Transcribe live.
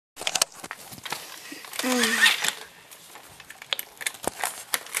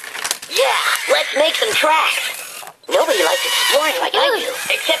Let's make some tracks. Nobody likes exploring like I do.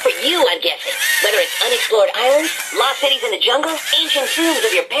 Except for you, I'm guessing. Whether it's unexplored islands, lost cities in the jungle, ancient tombs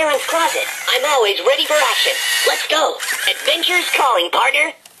of your parents' closet, I'm always ready for action. Let's go. Adventure's calling,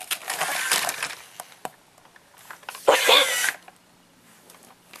 partner. What's that?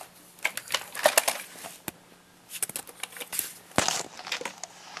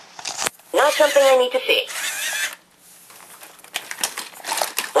 Not something I need to see.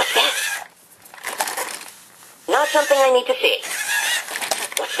 What's that? Not something I need to see.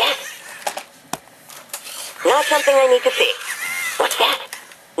 What's that? Not something I need to see. What's that?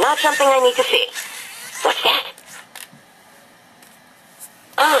 Not something I need to see. What's that?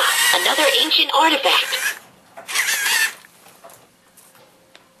 Ah, another ancient artifact.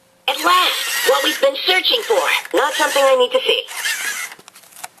 At last, what we've been searching for. Not something I need to see.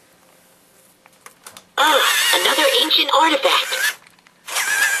 Ah, another ancient artifact.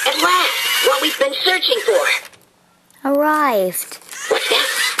 At last, what we've been searching for. Arrived. What's that?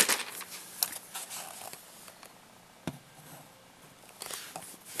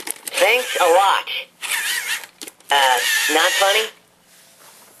 Thanks a lot. Not funny?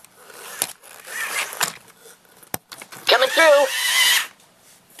 Coming through.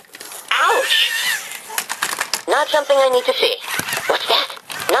 Ouch! Not something I need to see. What's that?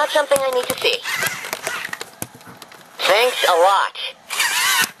 Not something I need to see. Thanks a lot.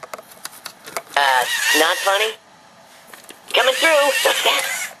 Not funny? Coming through. What's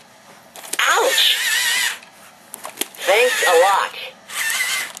that? Ouch! Thanks a lot.